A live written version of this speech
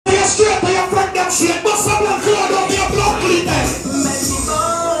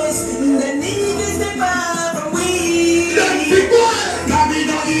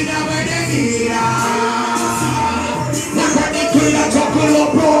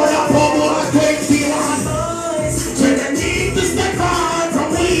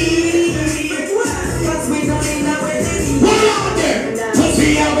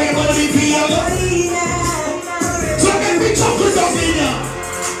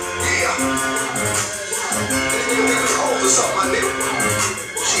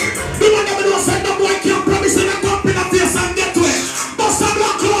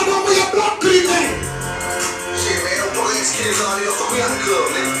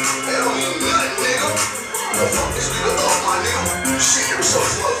They don't mean nothing, nigga. The fuck this nigga up, my nigga? Shit, you're so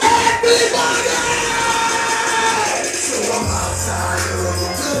slow. Everybody! So I'm outside of the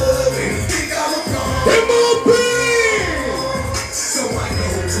club and think I'm a pro. MOB! So I go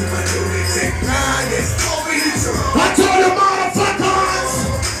to my units and grind and call me the drum. I told you, motherfuckers!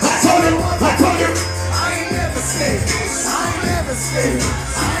 I told you! I ain't never scared.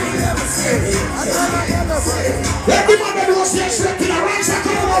 Everybody knows you're slipping a right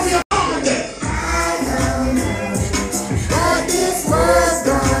second over your hand. What this was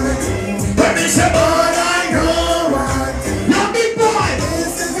gonna do. But they said, but I know what. You're big boy.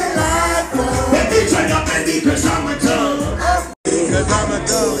 This is a life for. Let me tell you, baby, because I'm a dog. Because I'm a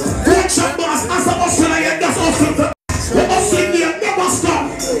dog. Action boss, as a boss, when I get that's awesome. The boss in here never stop.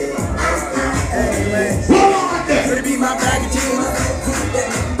 Hold on there. Baby, my packaging.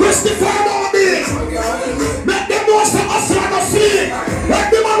 Christopher Moby, make them know say us like a see. Make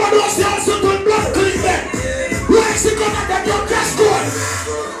them all know say us to blood clean them. Like she gonna get your cash good.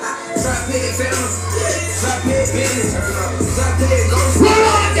 Drop it, fellas. Drop it, bitch. Drop it, go. Roll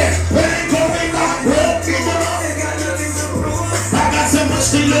on there. Ain't going back, broke people. I got so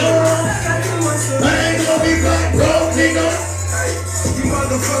much to love. Ain't gonna be back, broke people. You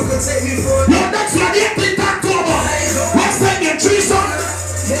motherfucker take me for. Yo, next one, you think October. What's that, your tree song?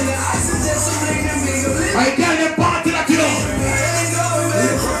 I tell you, party like you know.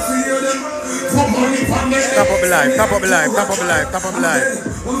 Top up the life, top up the life, top up the life, top up the life.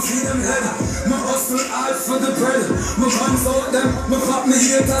 My hustle hard for the bread. My guns out them, my pop me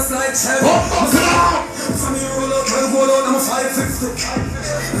haters like hell. From me roll out, I'm a 550.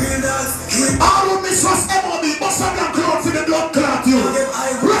 Real dance. I don't miss us MOB, but some black cloud for the blood clot you.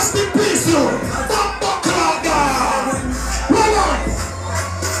 Rest in peace you. Bumbo cloud guy. Roll on.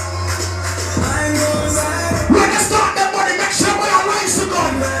 When you start that money, make sure we are rice to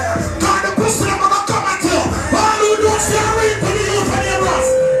gun. Cause the pussy I'm gonna come at you. All who don't see a ring for the youth and your ass.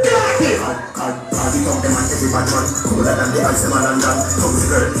 Get out here. Cause we talk them and everybody man. Cooler than the ice man and that. Come to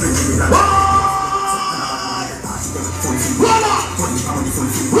girl, drinking the land. Roll on.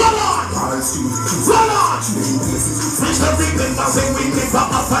 Roll on. Roll on. We shall bring them back and we live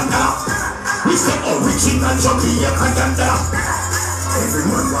up and down. We say original Jamaica and down.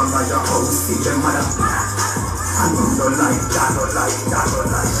 Everyone want by your house, feed them mother. And you don't like that, don't like that, don't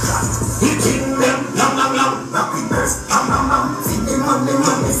like that. Hitting them, yum, yum, yum. Happy birthday, feed them money,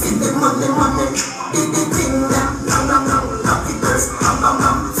 feed them money. Feed them, yum, yum, yum. Happy birthday,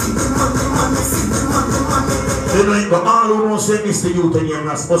 feed them money, feed them money. You know, but all who know say Mr. Youth and you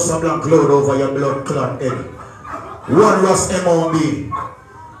must bust a black cloud over your blood clot head. One was MOB.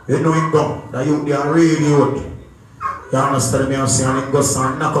 You know him gone. The youth they are really youth. You understand me? I'm saying him go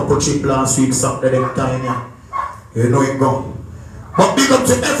and knock up a chip last week, Saturday them time, yeah. You know him gone. But big up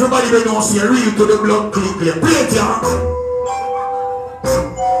to everybody that knows you real to the blood clean. Play it, yeah.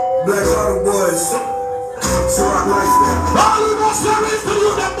 Black Water Boys. So I like that. All who know say real to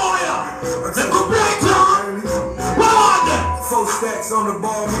you, them boy, yeah. They could play it, yeah. What on them? 4 stacks on the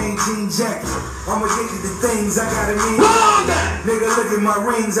ball, main jean jacket. I'ma get you the things I gotta need. What on them? Nigga, look at my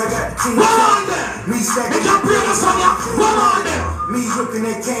rings, I got the team. What on them? Me stacking. They can bring us on ya. What on them? Me looking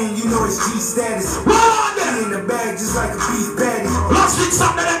at Kane, you know it's G status. What on them? Me in the bag just like a beef patty. Last week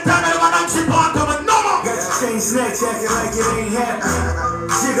Saturday them time they were dancing part of it, no more. Got your chain snatch acting like it ain't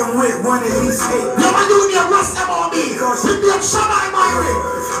happening. Shit, I'm with one of these 8. You're a union Rust MOB. We be up Shabbai my ring.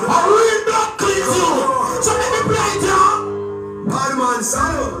 A real blood clean you. So let me play it, yeah. Badman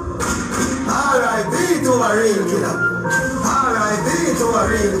Salo. R.I.P. to a real killer. R.I.P. to a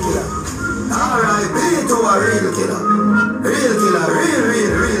real killer. R.I.P. to a real killer. Real killer,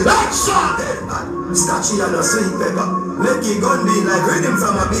 real. That shot. Scotchy and a sweet pepper. Make it gun be like rhythm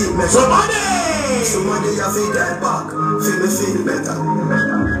from a beat maker. Somebody you feel that back. Feel me feel better.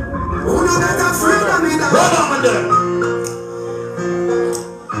 Who know that I'm afraid of me now? Hold on there.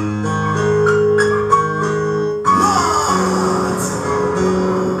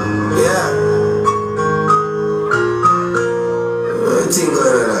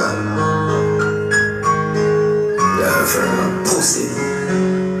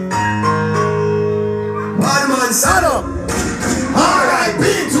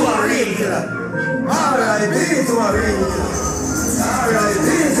 R.I.P. to a real killer. R.I.P. to a real killer. R.I.P.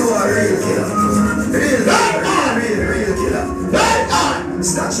 to a real killer. Real killer.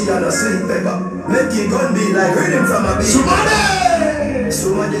 Scotchy and a sweet pepper. Make it gun be like rhythm from a beat.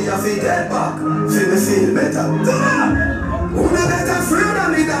 Somebody you feel that back. Feel me feel better. Who no better afraid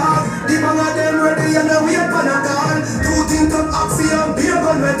of me dog? The bang of them ready and the wait on a call. 2 things up oxy and beer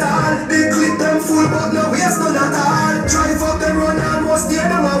gun metal. They clip them full but no waste none at all. Drive up them run almost there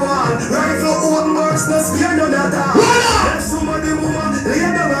them a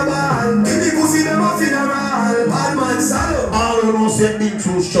you've been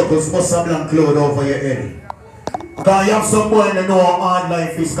through struggles, must have blank cloud over your head. Because you have some boy that know how hard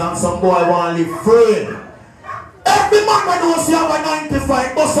life is, and some boy want to live free. Every man that knows you have a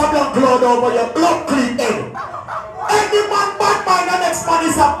 95, must have blank cloud over your blood clean head. Any man, bad man, the next man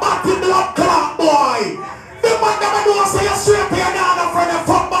is a batty blood clot boy. The man that knows you straight here now, the friend of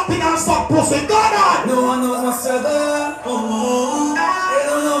fuck batting and some pussy. Go on! No one knows my struggle. They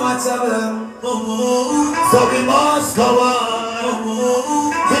don't know my trouble. So we must go on.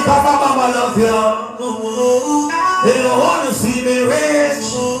 Because my mama love you. They don't want to see me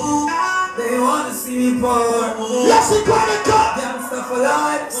rich. They want to see me poor. Yes, we got it, God. Gangsta for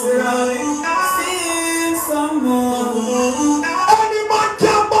life, surrounding. See some more. Any man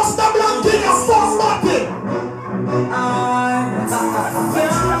can bust the blank in your phone button. I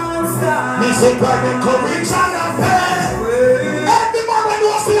can't stop. Me say, God, the courage and the pain. Every man when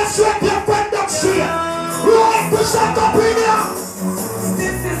you see a straight, your friend up straight. Right to shut up in here.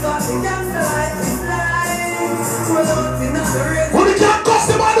 This is what the gangsta life is like. We're looking at the red. Who can't cuss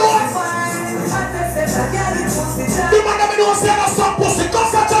the man out? The man that knows say that's some pussy,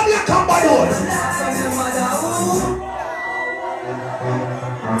 cuss a Jamaican man out.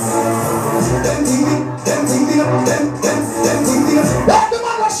 Them thing me up. Let the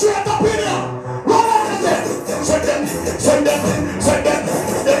man was straight up in here. Run out of them. Send them.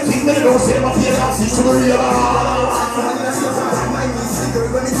 Them thing me don't say my fear and see to the real.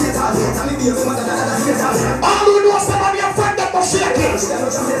 All who know somebody a friend that was shaking.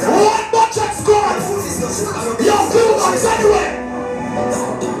 One budget squad. Your few months anyway.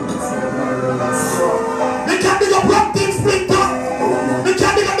 We can dig up rock team splinter. We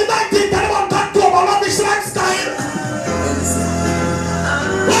can dig up the 19th and about October rubbish lifestyle.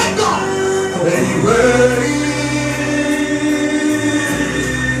 Let go. Anyway.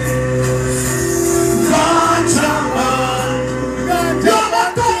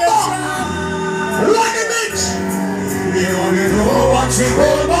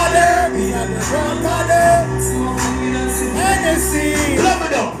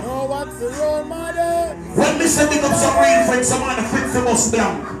 When me say big up some real friends, some man quick for bust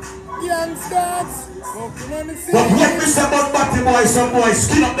blank. But when me say about batty boys, some boys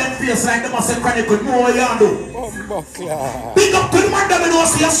skin up them face like them as a chronic with more you do. Big up to the man that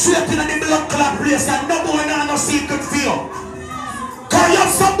knows you're straight in the blood clot place and no boy no secret for you. Cause you have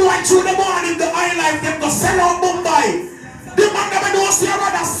some boy through the morning, the high life, them go sell out Mumbai. The man that knows you're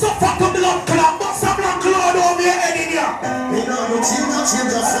rather suffer to blood clot, but some blood clot over your head in here. Me no change,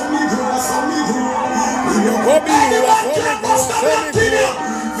 just some me grow. Anyone can bust the blood in here.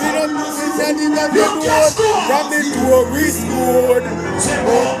 You can't score. Say,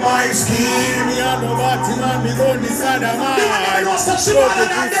 oh my scheme. The man that knows the Shimala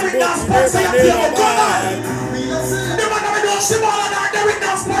and Derrick dance parts of your table, go on. The man that knows Shimala and Derrick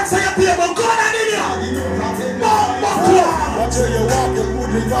dance parts of your table, go on in here.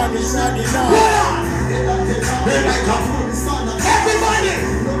 Everybody!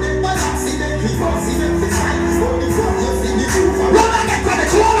 Run on that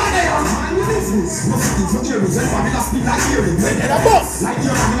credit, run on there!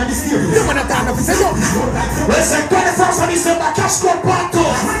 Let's say 21st of December, cash code part 2.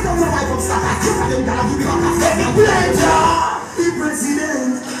 The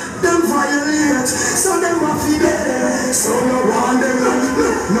president, them violate, so them have to dead. So no one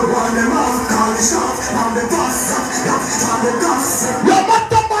them off, call the shot, I'm the boss, I'm the boss. You're not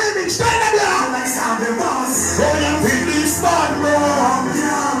the boy, stay there! Like I'm the boss. Oh, you feel this man wrong.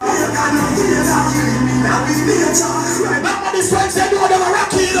 You cannot hear that, now we be a child. Remember these friends, they know they were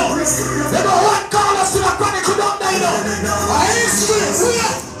rocky, you know. They know one call us to the chronicle down there, you know. I ain't straight,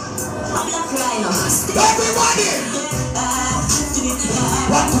 everybody!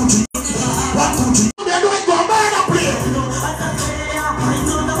 1, 2, 3. 1, 2, 3. They're doing go man up here.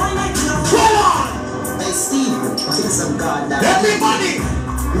 Come on! Hey Steve, some God that. Everybody!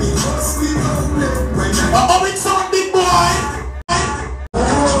 Oh, it's on big boy!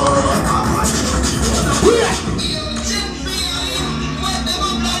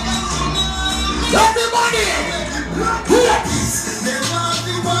 Everybody!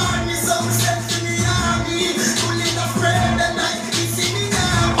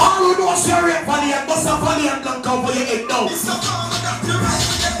 All who know Sherry Valiant, bust a Valiant can cover your head down.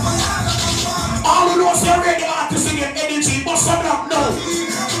 All who know Sherry the artist in your energy, bust a block down.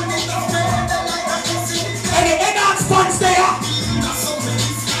 Any enhanced funds there?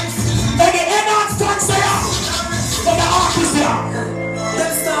 Any enhanced funds there? For the artist there?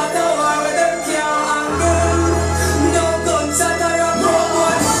 Let's start the war with them can't handle. No gunshot or a promo,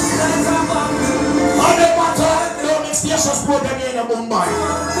 like a bamboo. On the matter, don't mix the ashes, put them in. your Mumbai.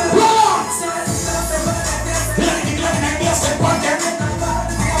 What?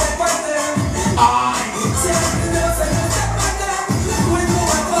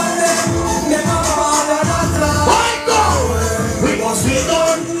 We must be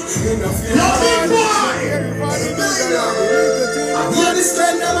done. Loving boy. Here the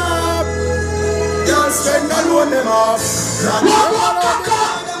strength them up. Your strength alone them up.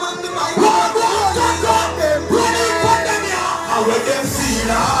 How will them feel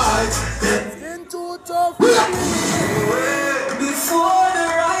like? Before the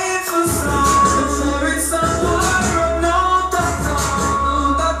rifle sound, before it's all run out of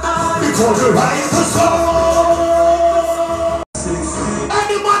town. Before the rifle sound.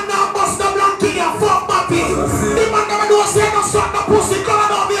 Any man now bust the blank in your fuck mappy. The man never do say no shot the pussy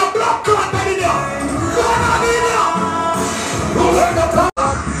going on me a blood clot in there. Going on in there. Go let the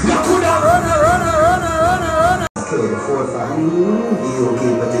car. You could have run. Okay, the 4-5. He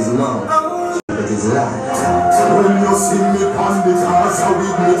okay, but his mouth. But his life. When you see me on the Gaza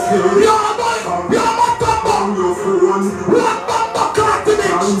with me cake, Yeah, boy. Yeah, my bumbo. on your phone, What bumbo clot in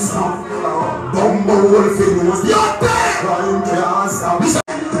it? can't stop. Bumbo wolf in was You're dead. crime can't stop.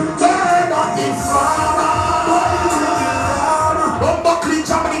 Turn on the farm. Bumbo clean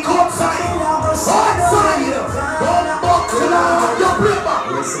Germany outside. Outside. Bumbo clean. Your paper.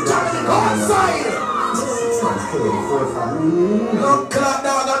 Germany outside. Okay, the 4-5. Look clock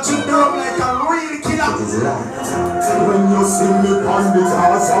down that you do like a real killer. His life. When you see me on the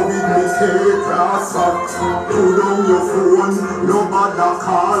Gaza with me cake, can't stop. Put on your phone, no matter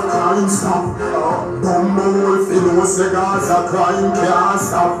call, crime stop. Bumbo wolf in was the Gaza crime can't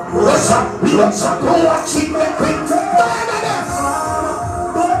stop. Russia, go watch it, make quick.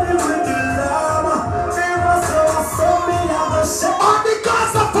 On the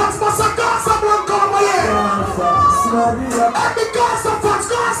Gaza Fox, Massa Gaza blood come away. On the Gaza Fox,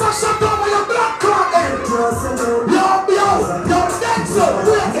 Gaza shut over your blood clot. Yo, Denzel,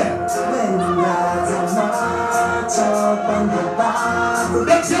 wait there.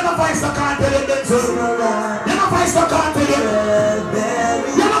 Denzel, you're not vice the cartel, Denzel. You're not vice the cartel.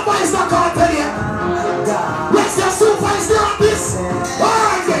 You're not vice the cartel. Where's your supervisor there on this?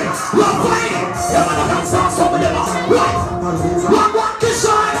 Alright then, you're fighting. You're gonna come start some of them. Right? One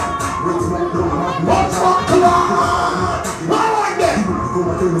Kishon. One Clock. Alright then.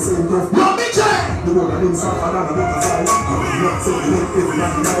 You're Mitchell.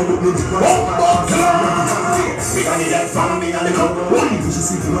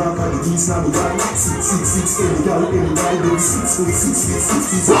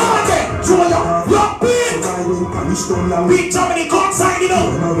 Beat Germany outside, you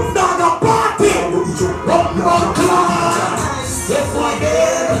know. Not a party. If I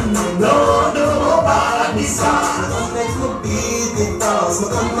did, no, nobody saw.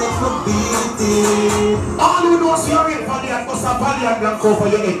 All who knows you're in Valiant must have Valiant Blanco for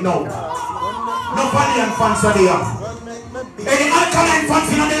your head now. No Valiant fans are there. Any alkaline fans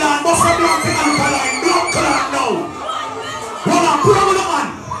in the land must have Blanco alkaline. Blanco now. Hold on, put on the man.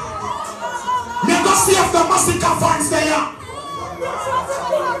 Let us see if the Massacre fans there.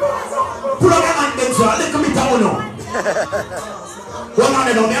 Put on the hand them, sir. Look at me down now. Hold on,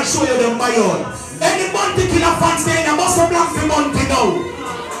 now. I'll show you them by all. Any Monty Killer fans there, they must have Blanco Monty now.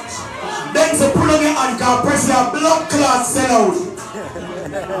 Then to pull on your hand, can press your blood clot sell out.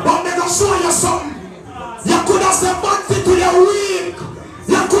 But they gonna show you something. You could have said Monty to your weak.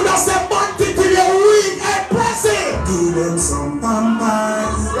 You could have said Monty to your weak. Hey, press it. Give them some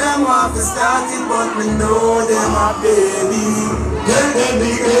pampers. Them want to start it, but we know them a baby. Get them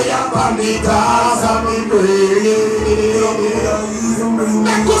big day up on the cars and the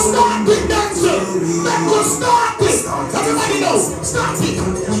Make us start it, dancer. Make us start it. Everybody know. Start it.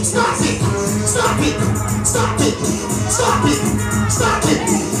 Start it. Start it. Start it. Start it. Start it.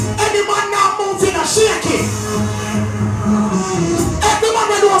 Any man now moving and shake it. Every man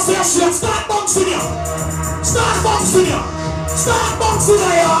when you say shake, start bouncing here. Start bouncing here. Start bouncing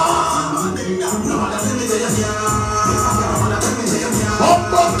here. Up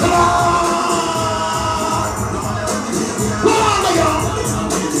the clock. Go on there.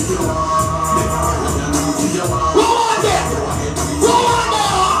 Go on there. Go on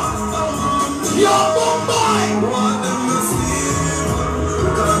there. You're Mumbai. Go on there.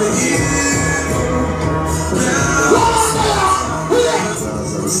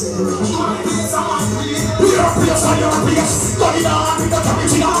 We are peers and you're peers. Study down with the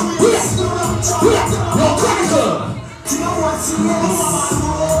committee now. You're chronicle.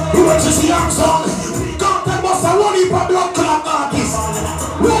 Who went to see Armstrong? Carter must have one heap of blood clot artists.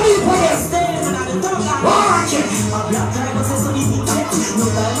 One heap of them. Alright.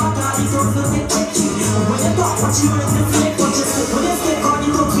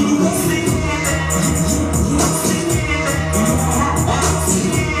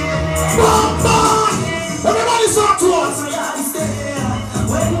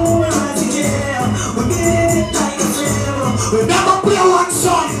 We never